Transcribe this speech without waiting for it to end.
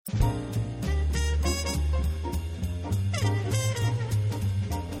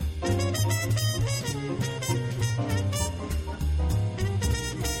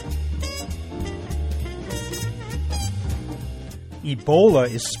Ebola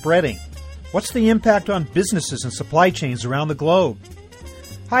is spreading. What's the impact on businesses and supply chains around the globe?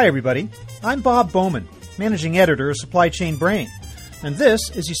 Hi, everybody. I'm Bob Bowman, Managing Editor of Supply Chain Brain, and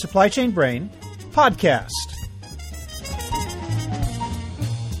this is the Supply Chain Brain podcast.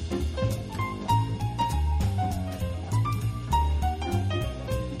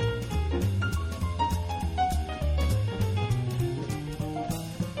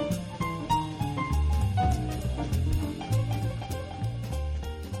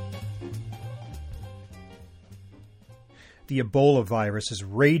 The Ebola virus is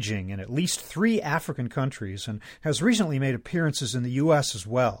raging in at least 3 African countries and has recently made appearances in the U.S. as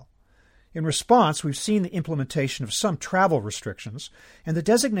well. In response, we've seen the implementation of some travel restrictions and the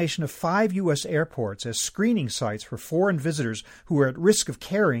designation of 5 U.S. airports as screening sites for foreign visitors who are at risk of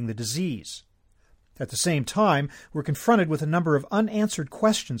carrying the disease. At the same time, we're confronted with a number of unanswered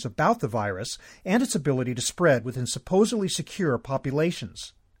questions about the virus and its ability to spread within supposedly secure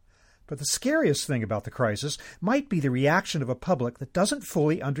populations. But the scariest thing about the crisis might be the reaction of a public that doesn't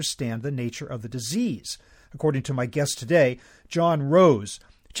fully understand the nature of the disease, according to my guest today, John Rose,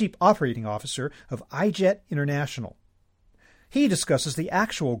 Chief Operating Officer of iJet International. He discusses the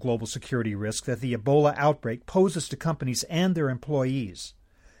actual global security risk that the Ebola outbreak poses to companies and their employees.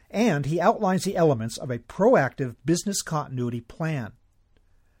 And he outlines the elements of a proactive business continuity plan.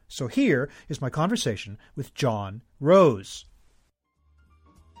 So here is my conversation with John Rose.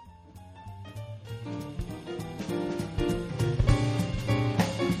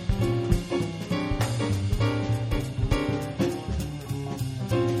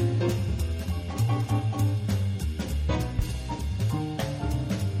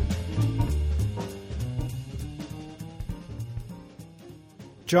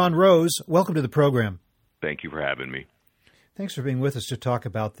 John Rose, welcome to the program. Thank you for having me. Thanks for being with us to talk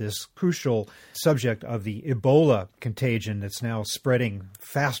about this crucial subject of the Ebola contagion that's now spreading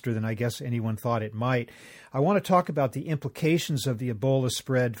faster than I guess anyone thought it might. I want to talk about the implications of the Ebola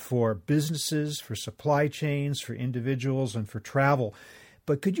spread for businesses, for supply chains, for individuals, and for travel.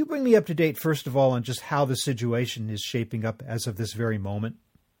 But could you bring me up to date, first of all, on just how the situation is shaping up as of this very moment?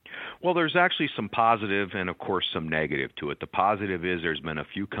 Well, there's actually some positive and, of course, some negative to it. The positive is there's been a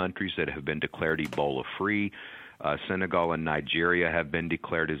few countries that have been declared Ebola-free. Senegal and Nigeria have been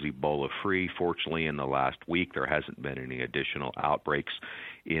declared as Ebola-free. Fortunately, in the last week, there hasn't been any additional outbreaks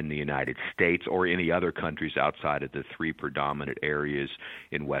in the United States or any other countries outside of the 3 predominant areas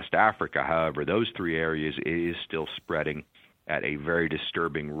in West Africa. However, those 3 areas is still spreading at a very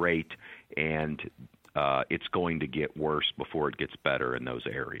disturbing rate, and it's going to get worse before it gets better in those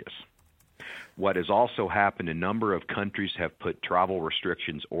areas. What has also happened, a number of countries have put travel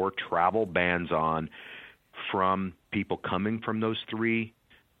restrictions or travel bans on from people coming from those 3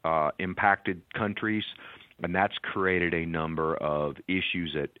 impacted countries, and that's created a number of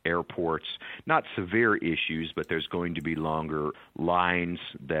issues at airports. Not severe issues, but there's going to be longer lines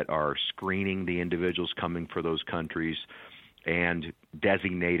that are screening the individuals coming from those countries, and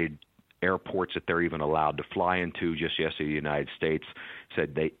designated airports that they're even allowed to fly into. Just yesterday, the United States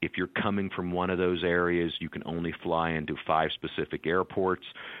said if you're coming from one of those areas, you can only fly into 5 specific airports,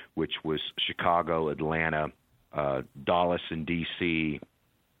 which was Chicago, Atlanta, Dallas and D.C.,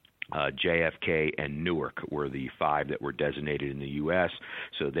 JFK, and Newark were the 5 that were designated in the U.S.,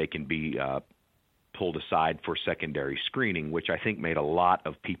 so they can be pulled aside for secondary screening, which I think made a lot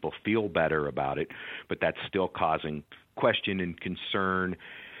of people feel better about it, but that's still causing question and concern.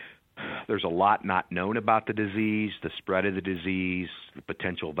 There's a lot not known about the disease, the spread of the disease, the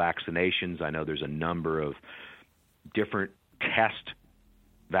potential vaccinations. I know there's a number of different test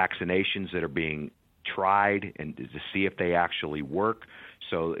vaccinations that are being tried and to see if they actually work.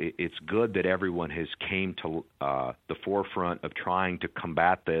 So it's good that everyone has came to the forefront of trying to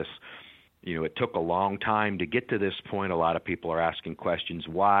combat this. You know, it took a long time to get to this point. A lot of people are asking questions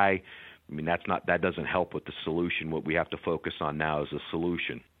why. I mean, that doesn't help with the solution. What we have to focus on now is the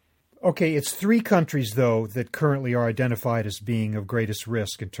solution. Okay, it's 3 countries, though, that currently are identified as being of greatest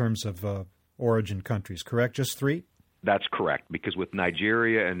risk in terms of origin countries, correct? Just 3? That's correct, because with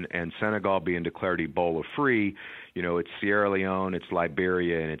Nigeria and Senegal being declared Ebola-free, you know, it's Sierra Leone, it's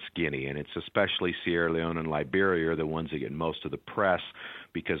Liberia, and it's Guinea. And it's especially Sierra Leone and Liberia are the ones that get most of the press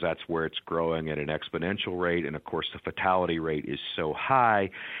because that's where it's growing at an exponential rate. And, of course, the fatality rate is so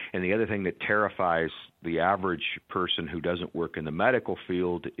high. And the other thing that terrifies the average person who doesn't work in the medical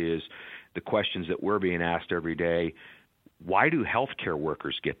field is the questions that we're being asked every day. why do healthcare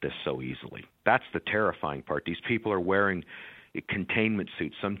workers get this so easily? That's the terrifying part. These people are wearing containment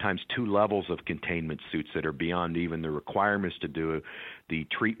suits, sometimes 2 levels of containment suits that are beyond even the requirements to do the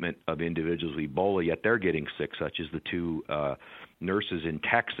treatment of individuals with Ebola, yet they're getting sick, such as the 2 nurses in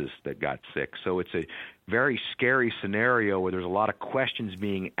Texas that got sick. So it's a very scary scenario where there's a lot of questions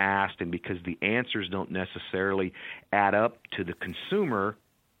being asked, and because the answers don't necessarily add up to the consumer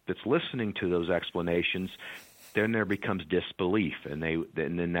that's listening to those explanations, then there becomes disbelief, and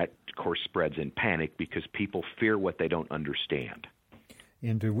then that, of course, spreads in panic because people fear what they don't understand.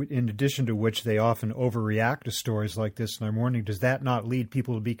 In addition to which, they often overreact to stories like this. And I'm wondering, does that not lead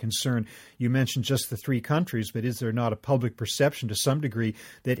people to be concerned? You mentioned just the 3 countries, but is there not a public perception to some degree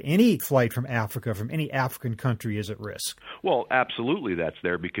that any flight from Africa, from any African country, is at risk? Well, absolutely that's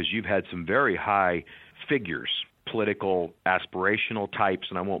there, because you've had some very high figures, political, aspirational types,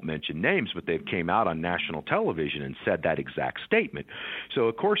 and I won't mention names, but they've came out on national television and said that exact statement. So,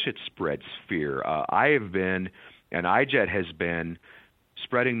 of course, it spreads fear. I have been, and iJet has been,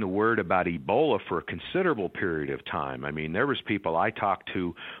 spreading the word about Ebola for a considerable period of time. I mean, there was people I talked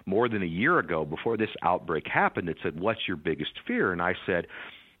to more than a year ago before this outbreak happened that said, what's your biggest fear? And I said,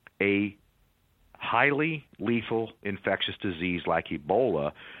 a highly lethal infectious disease like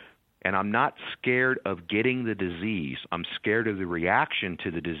Ebola. And I'm not scared of getting the disease. I'm scared of the reaction to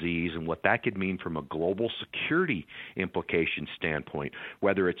the disease and what that could mean from a global security implication standpoint,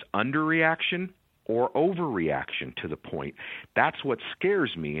 whether it's underreaction or overreaction to the point. That's what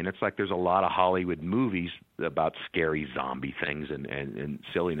scares me. And it's like there's a lot of Hollywood movies about scary zombie things and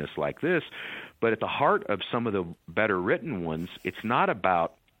silliness like this. But at the heart of some of the better written ones, it's not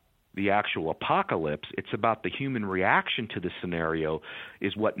about the actual apocalypse. It's about the human reaction to the scenario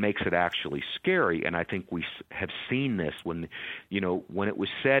is what makes it actually scary. And I think we have seen this when it was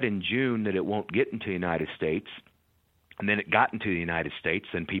said in June that it won't get into the United States, and then it got into the United States,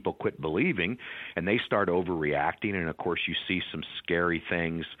 and people quit believing, and they start overreacting. And, of course, you see some scary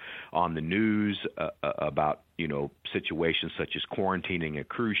things on the news about, situations such as quarantining a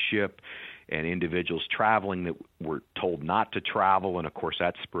cruise ship and individuals traveling that were told not to travel. And, of course,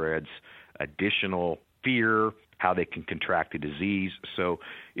 that spreads additional fear, how they can contract the disease. So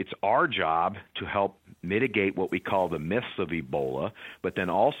it's our job to help mitigate what we call the myths of Ebola, but then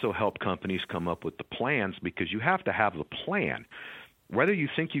also help companies come up with the plans, because you have to have the plan. Whether you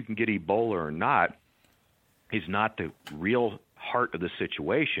think you can get Ebola or not is not the real heart of the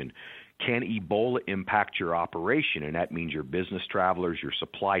situation. Can Ebola impact your operation? And that means your business travelers, your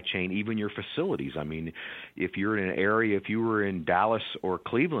supply chain, even your facilities. I mean, if you're in an area, if you were in Dallas or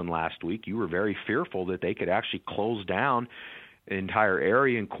Cleveland last week, you were very fearful that they could actually close down an entire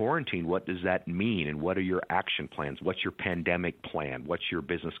area and quarantine. What does that mean? And what are your action plans? What's your pandemic plan? What's your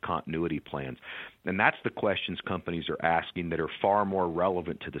business continuity plans? And that's the questions companies are asking that are far more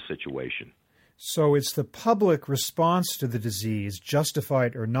relevant to the situation. So it's the public response to the disease,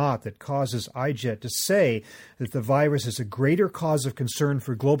 justified or not, that causes iJet to say that the virus is a greater cause of concern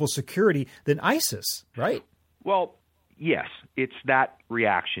for global security than ISIS, right? Well, yes, it's that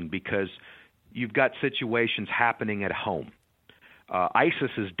reaction, because you've got situations happening at home. ISIS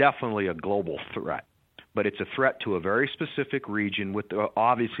is definitely a global threat, but it's a threat to a very specific region with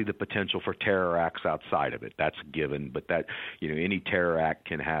obviously the potential for terror acts outside of it. That's a given, but that any terror act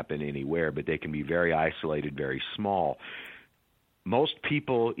can happen anywhere, but they can be very isolated, very small. Most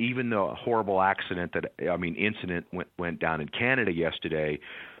people, even though a horrible incident went down in Canada yesterday,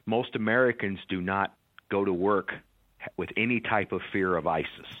 most Americans do not go to work with any type of fear of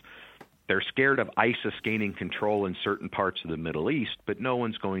ISIS. They're scared of ISIS gaining control in certain parts of the Middle East, but no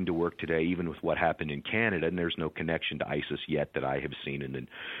one's going to work today, even with what happened in Canada, and there's no connection to ISIS yet that I have seen in an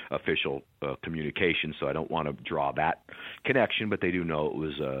official communication, so I don't want to draw that connection, but they do know it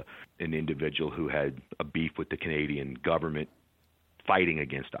was an individual who had a beef with the Canadian government fighting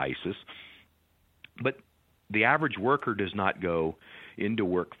against ISIS. But the average worker does not go into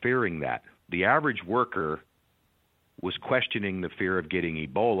work fearing that. The average worker was questioning the fear of getting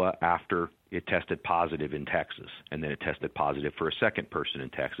Ebola after it tested positive in Texas, and then it tested positive for a second person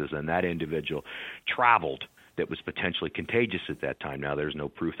in Texas, and that individual traveled that was potentially contagious at that time. Now, there's no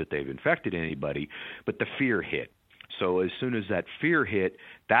proof that they've infected anybody, but the fear hit. So as soon as that fear hit,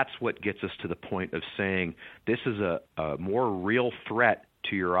 that's what gets us to the point of saying this is a more real threat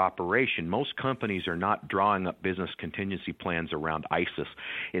to your operation. Most companies are not drawing up business contingency plans around ISIS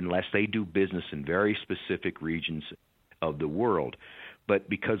unless they do business in very specific regions of the world. But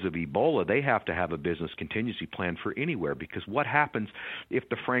because of Ebola, they have to have a business contingency plan for anywhere, because what happens if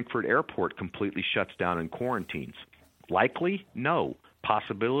the Frankfurt airport completely shuts down and quarantines? Likely? No.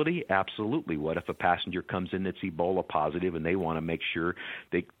 Possibility? Absolutely. What if a passenger comes in that's Ebola positive and they want to make sure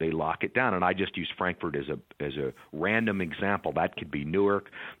they lock it down? And I just use Frankfurt as a random example. That could be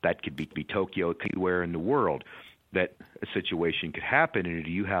Newark, that could be Tokyo, it could be anywhere in the world that a situation could happen. And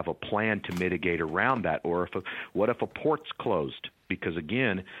do you have a plan to mitigate around that? Or what if a port's closed? Because,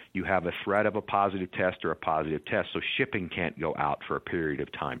 again, you have a threat of a positive test or a positive test, so shipping can't go out for a period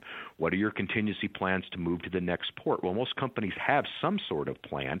of time. What are your contingency plans to move to the next port? Well, most companies have some sort of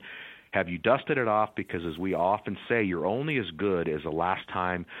plan. Have you dusted it off? Because, as we often say, you're only as good as the last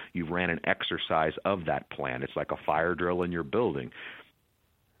time you ran an exercise of that plan. It's like a fire drill in your building.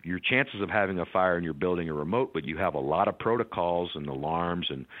 Your chances of having a fire in your building are remote, but you have a lot of protocols and alarms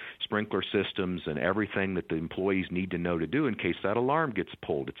and sprinkler systems and everything that the employees need to know to do in case that alarm gets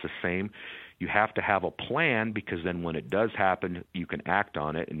pulled. It's the same. You have to have a plan, because then when it does happen, you can act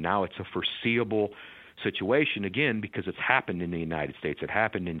on it. And now it's a foreseeable situation, again, because it's happened in the United States. It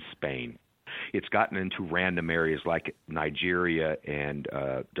happened in Spain. It's gotten into random areas like Nigeria and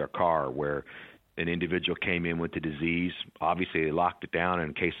Dakar, where an individual came in with the disease. Obviously, they locked it down. In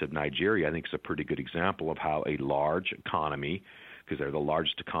the case of Nigeria, I think it's a pretty good example of how a large economy, because they're the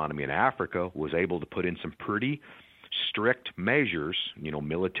largest economy in Africa, was able to put in some pretty strict measures,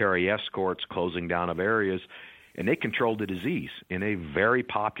 military escorts, closing down of areas, and they controlled the disease in a very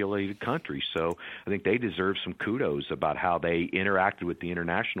populated country. So I think they deserve some kudos about how they interacted with the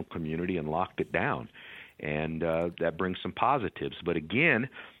international community and locked it down. And that brings some positives. But again,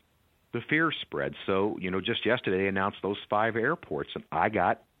 the fear spread. So, just yesterday they announced those 5 airports, and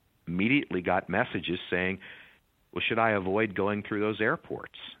I immediately got messages saying, well, should I avoid going through those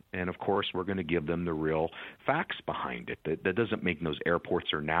airports? And, of course, we're going to give them the real facts behind it. That doesn't mean those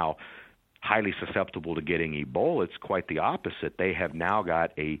airports are now highly susceptible to getting Ebola. It's quite the opposite. They have now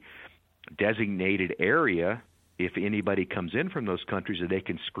got a designated area, if anybody comes in from those countries, that they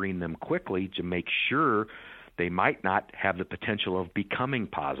can screen them quickly to make sure they might not have the potential of becoming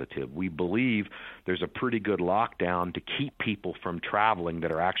positive. We believe there's a pretty good lockdown to keep people from traveling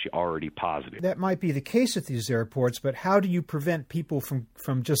that are actually already positive. That might be the case at these airports, but how do you prevent people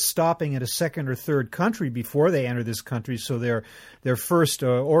from just stopping at a second or third country before they enter this country, so their first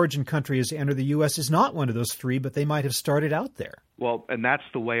origin country as they enter the U.S. is not one of those 3, but they might have started out there? Well, and that's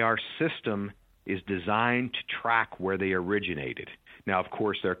the way our system is designed to track where they originated. Now, of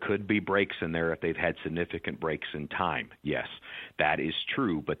course, there could be breaks in there if they've had significant breaks in time. Yes, that is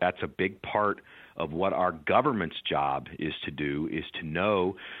true, but that's a big part of what our government's job is to do, is to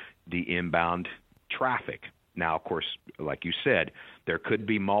know the inbound traffic. Now, of course, like you said, there could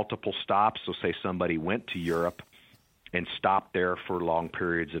be multiple stops. So say somebody went to Europe and stopped there for long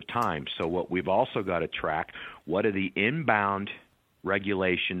periods of time. So what we've also got to track, what are the inbound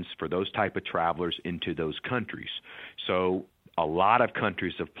regulations for those type of travelers into those countries? So a lot of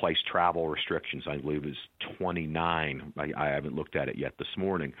countries have placed travel restrictions. I believe it's 29. I haven't looked at it yet this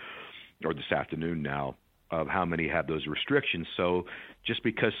morning or this afternoon now, of how many have those restrictions. So just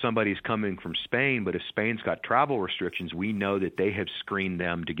because somebody's coming from Spain, but if Spain's got travel restrictions, we know that they have screened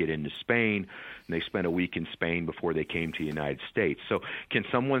them to get into Spain, and they spent a week in Spain before they came to the United States. So can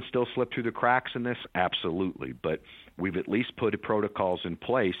someone still slip through the cracks in this? Absolutely. But we've at least put protocols in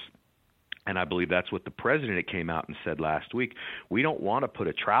place. And I believe that's what the president came out and said last week. We don't want to put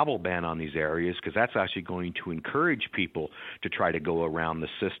a travel ban on these areas, because that's actually going to encourage people to try to go around the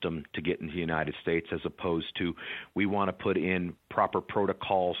system to get into the United States, as opposed to we want to put in proper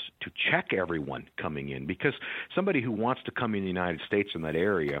protocols to check everyone coming in. Because somebody who wants to come in the United States in that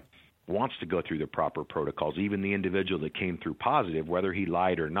area wants to go through the proper protocols. Even the individual that came through positive, whether he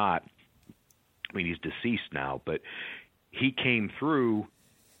lied or not, I mean, he's deceased now, but he came through.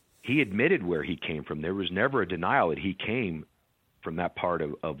 He admitted where he came from. There was never a denial that he came from that part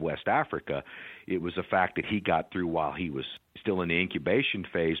of West Africa. It was the fact that he got through while he was still in the incubation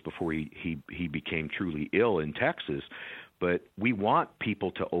phase before he became truly ill in Texas. But we want people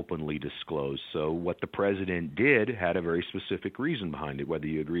to openly disclose. So what the president did had a very specific reason behind it. Whether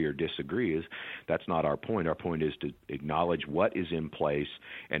you agree or disagree, that's not our point. Our point is to acknowledge what is in place,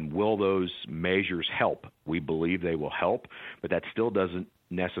 and will those measures help? We believe they will help, but that still doesn't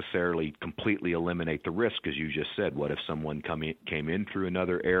necessarily completely eliminate the risk, as you just said. What if someone came in through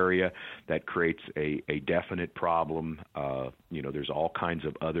another area? That creates a definite problem. There's all kinds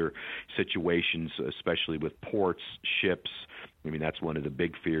of other situations, especially with ports, ships. I mean, that's one of the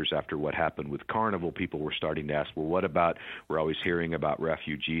big fears after what happened with Carnival. People were starting to ask, well, what about, we're always hearing about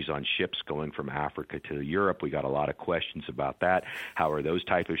refugees on ships going from Africa to Europe. We got a lot of questions about that. How are those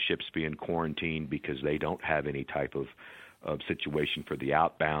type of ships being quarantined, because they don't have any type of situation for the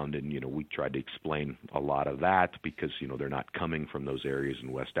outbound, and we tried to explain a lot of that because they're not coming from those areas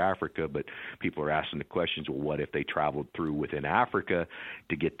in West Africa, but people are asking the questions, well, what if they traveled through within Africa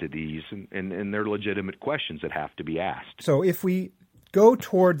to get to these, and they're legitimate questions that have to be asked. So if we go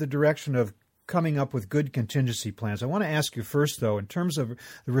toward the direction of coming up with good contingency plans, I want to ask you first, though, in terms of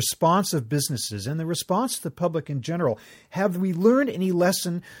the response of businesses and the response to the public in general, have we learned any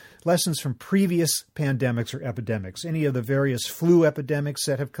lessons from previous pandemics or epidemics, any of the various flu epidemics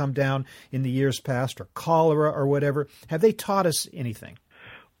that have come down in the years past, or cholera or whatever? Have they taught us anything?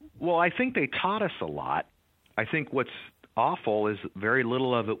 Well, I think they taught us a lot. I think what's awful is very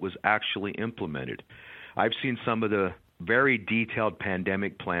little of it was actually implemented. I've seen some of the very detailed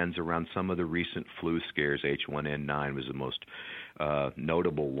pandemic plans around some of the recent flu scares. H1N9 was the most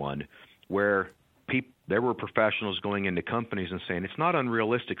notable one, where there were professionals going into companies and saying, it's not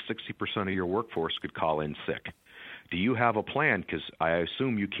unrealistic 60% of your workforce could call in sick. Do you have a plan? Because I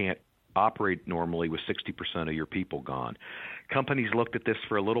assume you can't operate normally with 60% of your people gone. Companies looked at this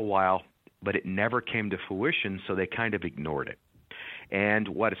for a little while, but it never came to fruition, so they kind of ignored it. And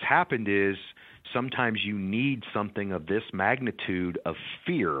what has happened is sometimes you need something of this magnitude of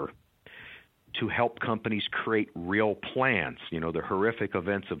fear to help companies create real plans. The horrific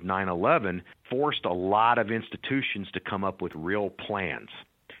events of 9/11 forced a lot of institutions to come up with real plans.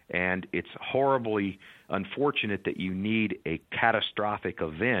 And it's horribly unfortunate that you need a catastrophic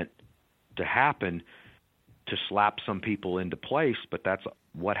event to happen to slap some people into place, but that's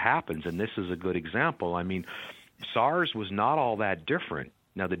what happens. And this is a good example. I mean, SARS was not all that different.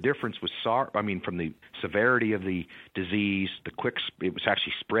 Now, the difference with SARS, from the severity of the disease, it was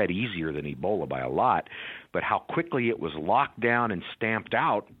actually spread easier than Ebola by a lot, but how quickly it was locked down and stamped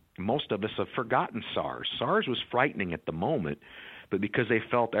out, most of us have forgotten SARS. SARS was frightening at the moment, but because they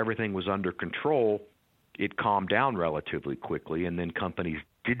felt everything was under control, it calmed down relatively quickly, and then companies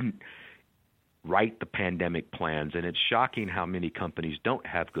didn't write the pandemic plans, and it's shocking how many companies don't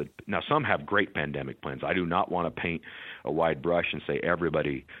have good. Now, some have great pandemic plans. I do not want to paint a wide brush and say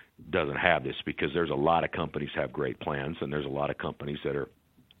everybody doesn't have this, because there's a lot of companies have great plans, and there's a lot of companies that are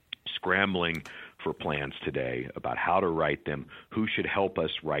scrambling for plans today about how to write them, who should help us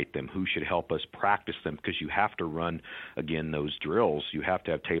write them, who should help us practice them, because you have to run, again, those drills. You have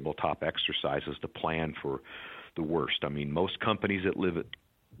to have tabletop exercises to plan for the worst. Most companies that live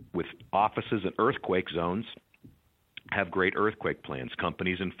with offices in earthquake zones have great earthquake plans.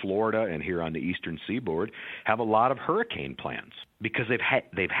 Companies in Florida and here on the eastern seaboard have a lot of hurricane plans because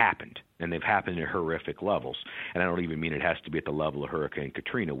they've happened, and they've happened at horrific levels. And I don't even mean it has to be at the level of Hurricane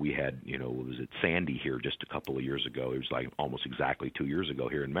Katrina. We had, was it Sandy here just a couple of years ago? It was like almost exactly 2 years ago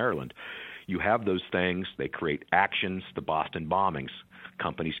here in Maryland. You have those things. They create actions. The Boston bombings.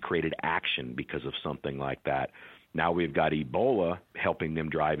 Companies created action because of something like that. Now we've got Ebola helping them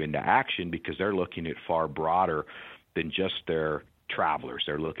drive into action because they're looking at far broader than just their travelers.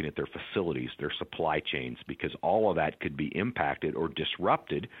 They're looking at their facilities, their supply chains, because all of that could be impacted or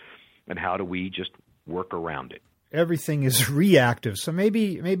disrupted. And how do we just work around it? Everything is reactive. So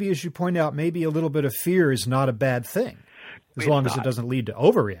maybe as you point out, maybe a little bit of fear is not a bad thing, as long as it doesn't lead to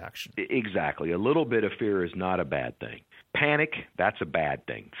overreaction. Exactly. A little bit of fear is not a bad thing. Panic, that's a bad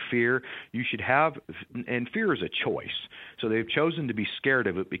thing. Fear, you should have, and fear is a choice. So they've chosen to be scared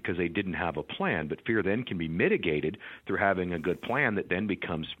of it because they didn't have a plan, but fear then can be mitigated through having a good plan that then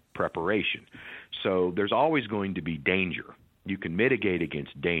becomes preparation. So there's always going to be danger. You can mitigate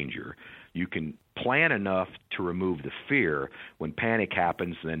against danger. You can plan enough to remove the fear. When panic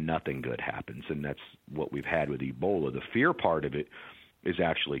happens, then nothing good happens, and that's what we've had with Ebola. The fear part of it is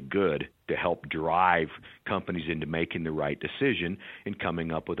actually good to help drive companies into making the right decision and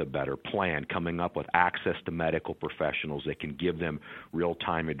coming up with a better plan, coming up with access to medical professionals that can give them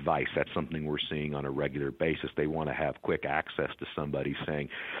real-time advice. That's something we're seeing on a regular basis. They want to have quick access to somebody saying,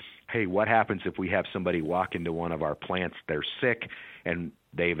 hey, what happens if we have somebody walk into one of our plants, they're sick, and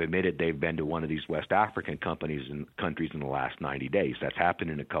they've admitted they've been to one of these West African countries in the last 90 days. That's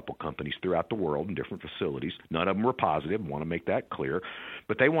happened in a couple companies throughout the world in different facilities. None of them were positive. I want to make that clear.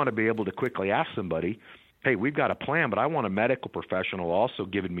 But they want to be able to quickly ask somebody, hey, we've got a plan, but I want a medical professional also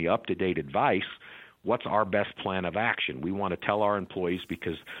giving me up-to-date advice. What's our best plan of action? We want to tell our employees,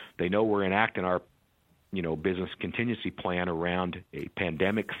 because they know we're enacting our business contingency plan around a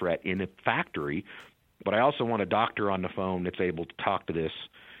pandemic threat in a factory. But I also want a doctor on the phone that's able to talk to this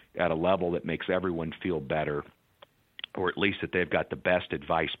at a level that makes everyone feel better, or at least that they've got the best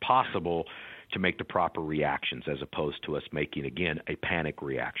advice possible to make the proper reactions, as opposed to us making, again, a panic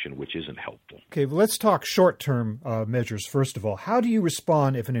reaction, which isn't helpful. Okay, well, let's talk short-term measures first of all. How do you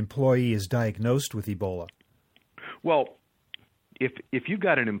respond if an employee is diagnosed with Ebola? Well, if you've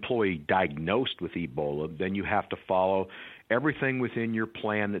got an employee diagnosed with Ebola, then you have to follow everything within your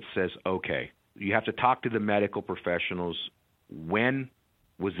plan that says, okay, you have to talk to the medical professionals. When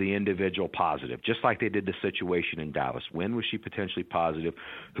was the individual positive? Just like they did the situation in Dallas. When was she potentially positive?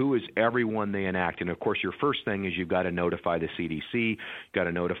 Who is everyone they enact? And, of course, your first thing is you've got to notify the CDC. You've got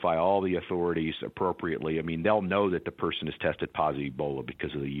to notify all the authorities appropriately. I mean, they'll know that the person is tested positive Ebola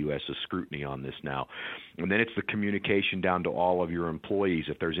because of the U.S.'s scrutiny on this now. And then it's the communication down to all of your employees.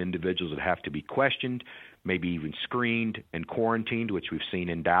 If there's individuals that have to be questioned, maybe even screened and quarantined, which we've seen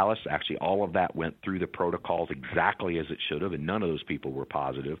in Dallas. Actually, all of that went through the protocols exactly as it should have, and none of those people were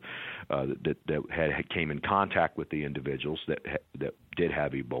positive that came in contact with the individuals that did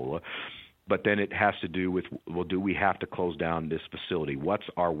have Ebola. But then it has to do with, well, do we have to close down this facility? What's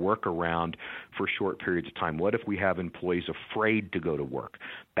our workaround for short periods of time? What if we have employees afraid to go to work?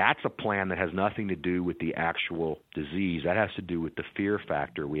 That's a plan that has nothing to do with the actual disease. That has to do with the fear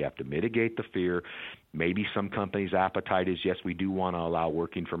factor. We have to mitigate the fear. Maybe some companies' appetite is, yes, we do want to allow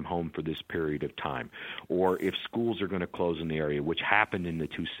working from home for this period of time. Or if schools are going to close in the area, which happened in the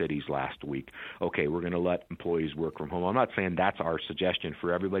two cities last week, okay, we're going to let employees work from home. I'm not saying that's our suggestion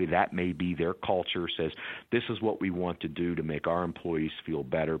for everybody. That may be their culture says this is what we want to do to make our employees feel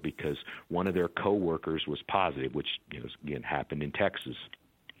better because one of their coworkers was positive, which, again, happened in Texas.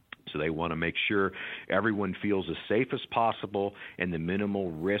 So they want to make sure everyone feels as safe as possible and the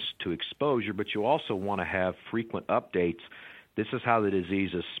minimal risk to exposure, but you also want to have frequent updates. This is how the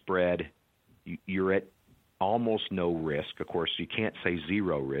disease is spread. You're at almost no risk. Of course, you can't say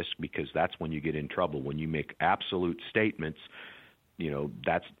zero risk because that's when you get in trouble. When you make absolute statements,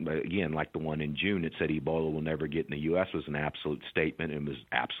 that's, again, like the one in June that said Ebola will never get in the U.S. was an absolute statement and was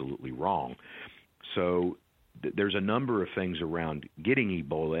absolutely wrong. So there's a number of things around getting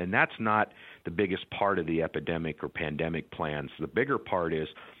Ebola, and that's not the biggest part of the epidemic or pandemic plans. The bigger part is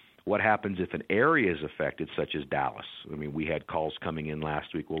what happens if an area is affected, such as Dallas. I mean, we had calls coming in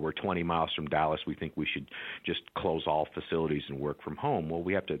last week, well, we're 20 miles from Dallas. We think we should just close all facilities and work from home. Well,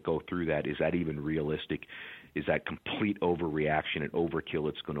 we have to go through that. Is that even realistic? Is that complete overreaction and overkill?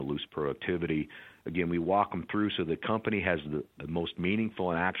 It's going to lose productivity. Again, we walk them through so the company has the most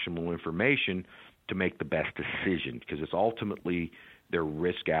meaningful and actionable information to make the best decision, because it's ultimately their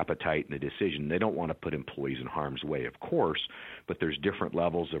risk appetite and the decision. They don't want to put employees in harm's way, of course, but there's different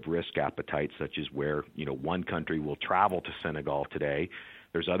levels of risk appetite, such as where, one country will travel to Senegal today.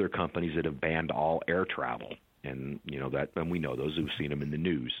 There's other companies that have banned all air travel. And, and we know those who've seen them in the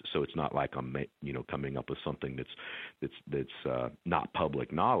news. So it's not like I'm, coming up with something that's not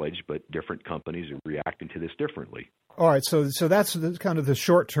public knowledge, but different companies are reacting to this differently. All right, so that's kind of the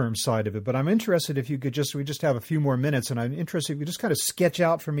short-term side of it. But I'm interested if you could we just have a few more minutes, and I'm interested if you just kind of sketch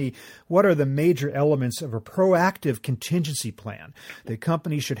out for me what are the major elements of a proactive contingency plan that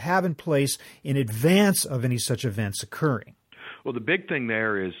companies should have in place in advance of any such events occurring. Well, the big thing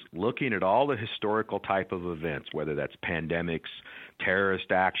there is looking at all the historical type of events, whether that's pandemics,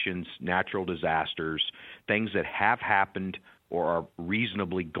 terrorist actions, natural disasters, things that have happened or are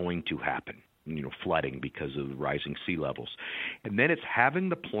reasonably going to happen. Flooding because of rising sea levels. And then it's having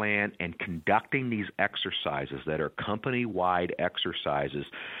the plan and conducting these exercises that are company-wide exercises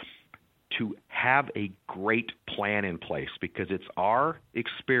to have a great plan in place, because it's our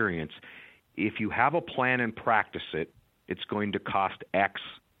experience, if you have a plan and practice it, it's going to cost X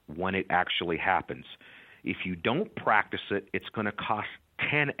when it actually happens. If you don't practice it, it's going to cost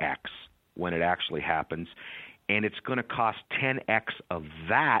 10X when it actually happens, and it's going to cost 10X of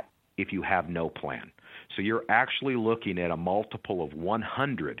that if you have no plan. So you're actually looking at a multiple of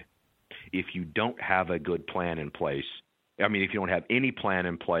 100 if you don't have a good plan in place. I mean, if you don't have any plan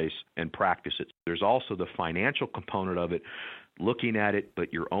in place and practice it. There's also the financial component of it, looking at it,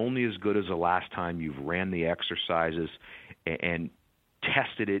 but you're only as good as the last time you've ran the exercises and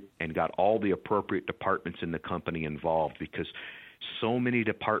tested it and got all the appropriate departments in the company involved, because so many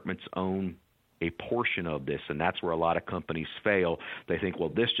departments own a portion of this, and that's where a lot of companies fail. They think, well,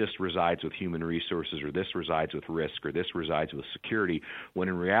 this just resides with human resources, or this resides with risk, or this resides with security, when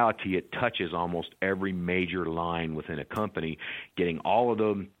in reality it touches almost every major line within a company. Getting all of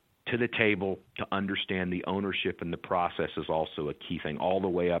them to the table to understand the ownership and the process is also a key thing, all the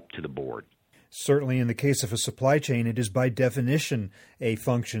way up to the board. Certainly in the case of a supply chain, it is by definition a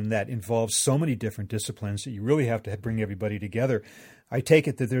function that involves so many different disciplines that you really have to bring everybody together. I take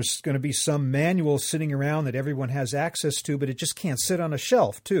it that there's going to be some manual sitting around that everyone has access to, but it just can't sit on a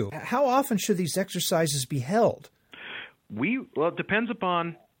shelf, too. How often should these exercises be held? Well, it depends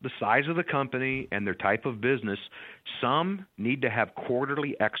upon the size of the company and their type of business. Some need to have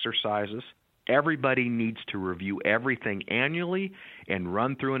quarterly exercises. Everybody needs to review everything annually and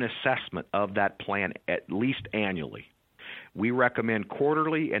run through an assessment of that plan at least annually. We recommend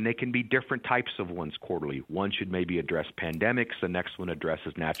quarterly, and they can be different types of ones quarterly. One should maybe address pandemics. The next one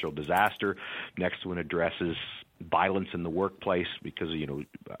addresses natural disaster. Next one addresses violence in the workplace because of,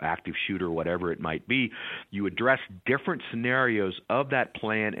 active shooter, whatever it might be. You address different scenarios of that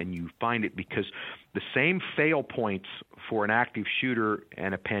plan, and you find it because the same fail points for an active shooter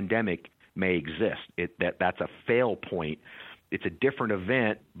and a pandemic may exist. That's a fail point. It's a different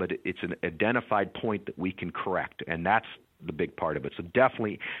event, but it's an identified point that we can correct, and that's the big part of it. So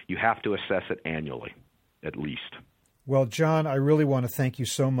definitely you have to assess it annually, at least. Well, John, I really want to thank you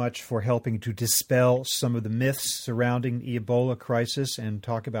so much for helping to dispel some of the myths surrounding the Ebola crisis and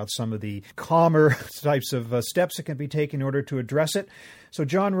talk about some of the calmer types of steps that can be taken in order to address it. So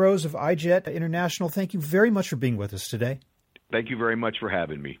John Rose of iJet International, thank you very much for being with us today. Thank you very much for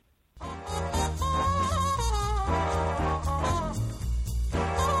having me.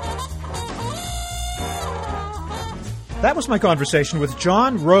 That was my conversation with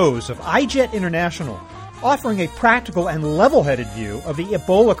John Rose of iJet International, offering a practical and level-headed view of the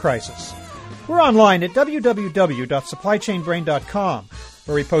Ebola crisis. We're online at www.supplychainbrain.com,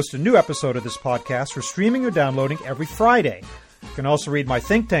 where we post a new episode of this podcast for streaming or downloading every Friday. You can also read my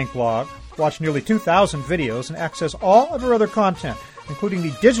think tank blog, watch nearly 2,000 videos, and access all of our other content, including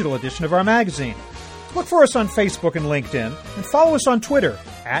the digital edition of our magazine. Look for us on Facebook and LinkedIn, and follow us on Twitter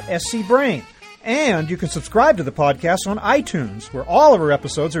 @SCBrain. And you can subscribe to the podcast on iTunes, where all of our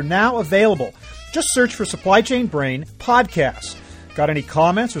episodes are now available. Just search for Supply Chain Brain Podcast. Got any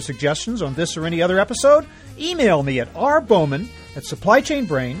comments or suggestions on this or any other episode? Email me at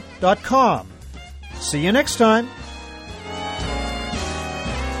rbowman@supplychainbrain.com. See you next time.